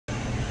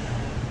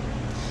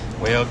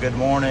Well, good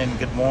morning.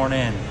 Good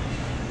morning.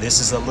 This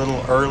is a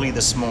little early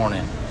this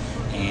morning,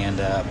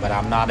 but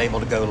I'm not able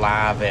to go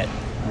live at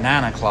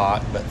 9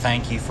 o'clock. But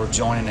thank you for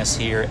joining us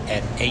here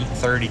at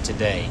 8:30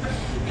 today.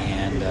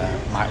 And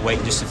might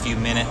wait just a few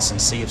minutes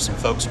and see if some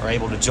folks are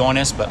able to join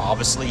us. But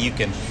obviously, you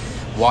can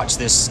watch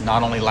this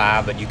not only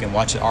live, but you can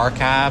watch it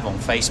archive on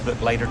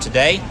Facebook later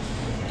today,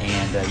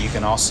 and you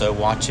can also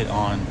watch it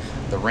on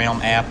the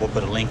Realm app. We'll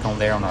put a link on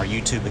there on our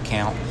YouTube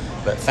account.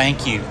 But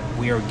thank you.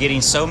 We are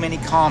getting so many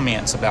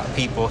comments about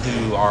people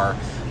who are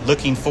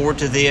looking forward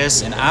to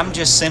this, and I'm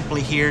just simply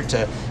here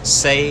to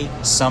say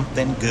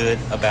something good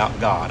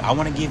about God. I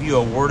want to give you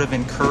a word of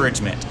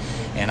encouragement,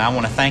 and I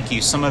want to thank you.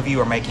 Some of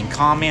you are making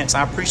comments.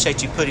 I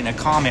appreciate you putting a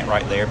comment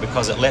right there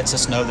because it lets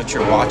us know that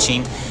you're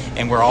watching,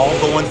 and we're all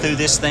going through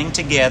this thing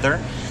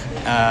together.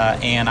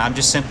 And I'm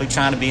just simply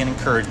trying to be an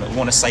encouragement. We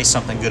want to say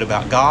something good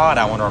about God.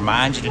 I want to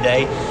remind you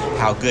today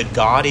how good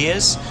God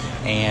is.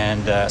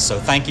 And so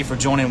thank you for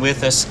joining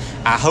with us.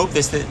 I hope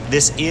this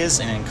is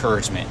an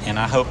encouragement, and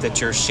I hope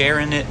that you're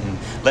sharing it and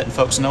letting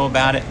folks know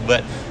about it.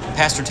 But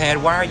Pastor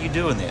Tad, why are you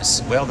doing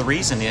this? Well, the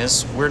reason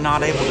is we're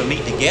not able to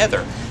meet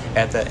together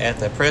at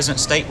the present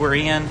state we're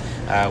in.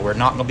 We're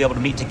not going to be able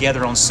to meet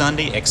together on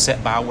Sunday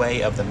except by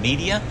way of the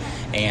media,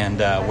 and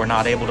we're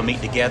not able to meet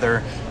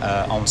together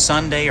on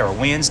Sunday or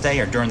Wednesday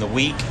or during the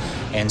week.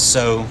 And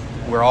so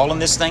we're all in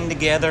this thing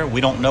together. We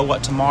don't know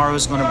what tomorrow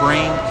is going to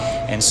bring,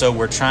 and so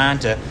we're trying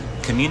to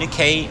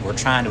communicate, we're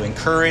trying to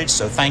encourage.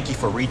 So thank you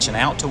for reaching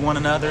out to one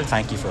another.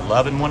 Thank you for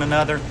loving one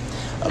another.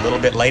 A little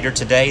bit later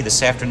today,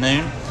 this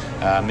afternoon,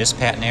 Miss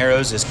Pat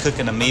Narrows is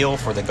cooking a meal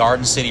for the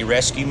Garden City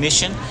Rescue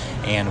Mission,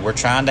 and we're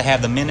trying to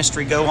have the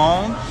ministry go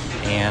on,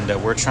 and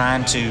we're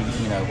trying to,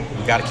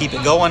 we've got to keep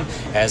it going.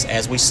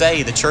 As we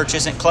say, the church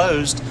isn't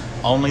closed,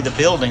 only the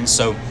building.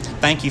 So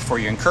thank you for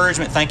your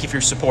encouragement. Thank you for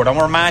your support. I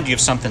want to remind you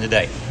of something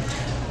today.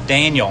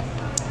 Daniel,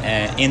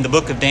 in the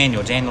book of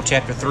Daniel, Daniel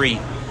chapter 3,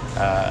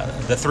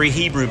 the three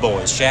Hebrew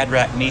boys,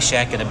 Shadrach,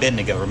 Meshach, and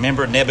Abednego.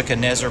 Remember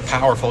Nebuchadnezzar,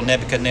 powerful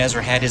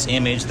Nebuchadnezzar, had his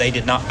image. They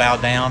did not bow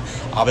down.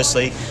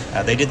 Obviously,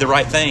 they did the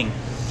right thing.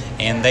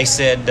 And they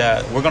said,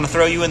 we're going to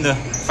throw you in the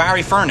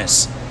fiery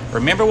furnace.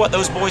 Remember what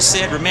those boys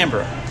said?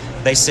 Remember,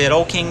 they said,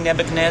 O King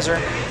Nebuchadnezzar,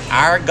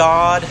 our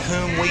God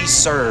whom we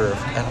serve.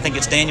 I think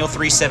it's Daniel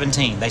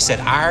 3:17. They said,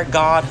 our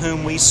God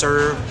whom we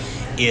serve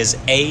is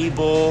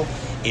able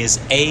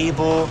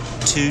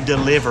to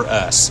deliver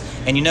us.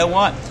 And you know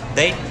what?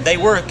 They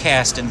were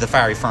cast into the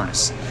fiery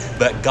furnace,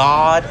 but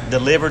God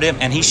delivered him,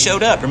 and he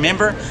showed up.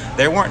 Remember,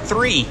 there weren't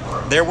three.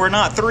 There were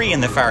not three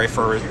in the fiery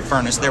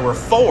furnace. There were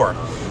four,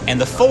 and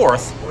the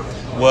fourth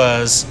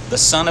was the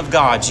Son of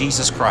God,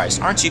 Jesus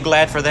Christ. Aren't you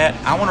glad for that?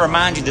 I want to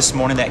remind you this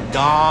morning that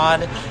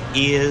God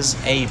is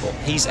able.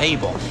 He's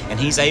able, and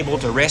he's able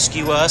to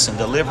rescue us and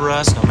deliver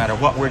us no matter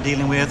what we're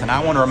dealing with. And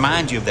I want to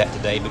remind you of that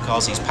today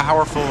because he's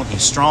powerful and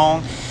he's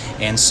strong.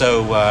 And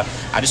so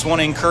I just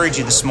want to encourage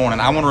you this morning.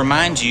 I want to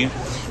remind you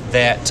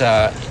that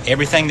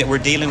everything that we're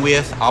dealing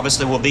with,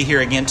 obviously we'll be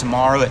here again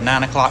tomorrow at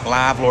 9 o'clock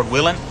live, Lord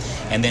willing,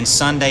 and then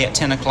Sunday at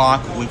 10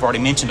 o'clock. We've already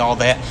mentioned all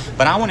that.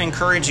 But I want to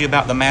encourage you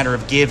about the matter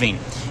of giving.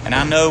 And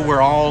I know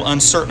we're all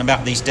uncertain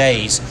about these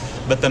days,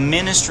 but the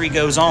ministry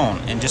goes on.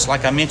 And just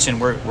like I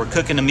mentioned, we're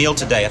cooking a meal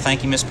today. I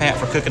thank you, Miss Pat,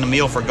 for cooking a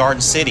meal for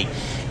Garden City.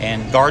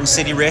 And Garden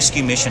City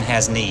Rescue Mission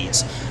has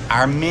needs.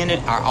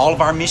 All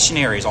of our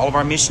missionaries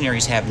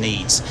have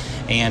needs.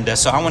 And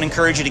so I want to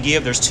encourage you to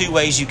give. There's two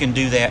ways you can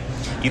do that.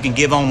 You can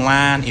give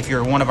online. If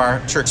you're one of our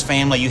church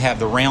family, you have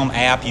the Realm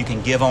app. You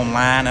can give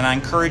online, and I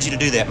encourage you to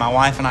do that. My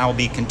wife and I will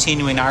be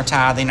continuing our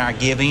tithing, our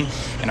giving,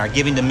 and our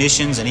giving to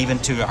missions, and even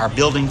to our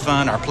building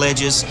fund, our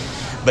pledges.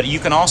 But you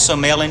can also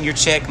mail in your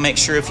check. Make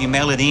sure if you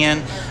mail it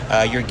in,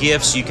 your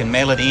gifts, you can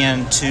mail it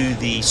in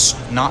to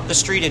not the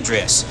street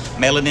address.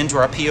 Mail it into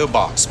our P.O.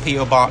 Box.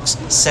 P.O. Box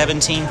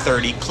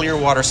 1730,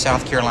 Clearwater,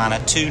 South Carolina,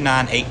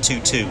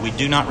 29822. We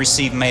do not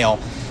receive mail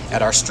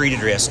at our street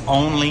address,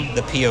 only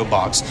the P.O.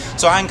 Box.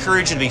 So I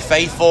encourage you to be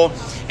faithful,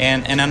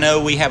 and I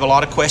know we have a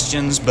lot of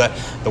questions, but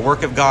the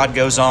work of God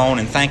goes on,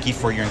 and thank you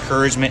for your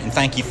encouragement, and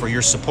thank you for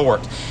your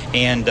support.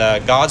 And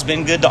God's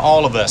been good to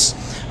all of us.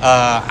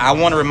 I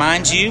want to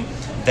remind you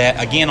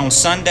that, again, on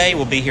Sunday,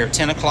 we'll be here at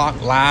 10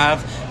 o'clock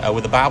live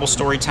with a Bible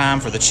story time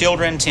for the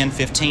children,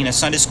 10:15 a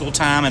Sunday school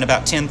time, and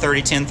about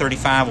 10:30,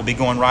 10:35, we'll be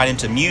going right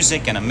into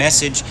music and a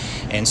message.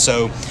 And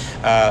so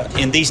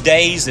in these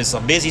days, it's a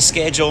busy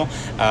schedule,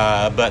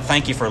 but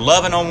thank you for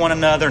loving on one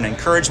another and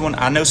encouraging one.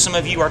 I know some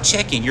of you are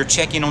checking. You're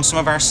checking on some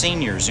of our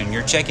seniors, and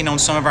you're checking on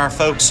some of our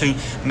folks who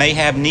may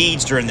have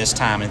needs during this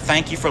time. And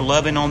thank you for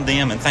loving on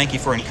them, and thank you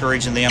for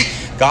encouraging them.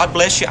 God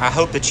bless you. I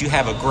hope that you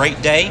have a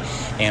great day,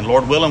 and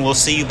Lord willing, we'll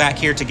see you back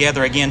here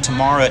together again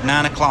tomorrow at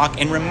 9 o'clock.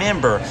 And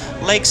remember,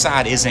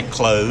 Lakeside isn't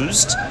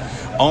closed,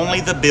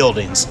 only the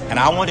buildings. And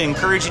I want to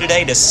encourage you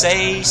today to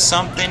say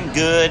something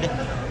good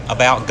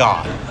about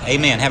God.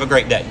 Amen. Have a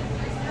great day.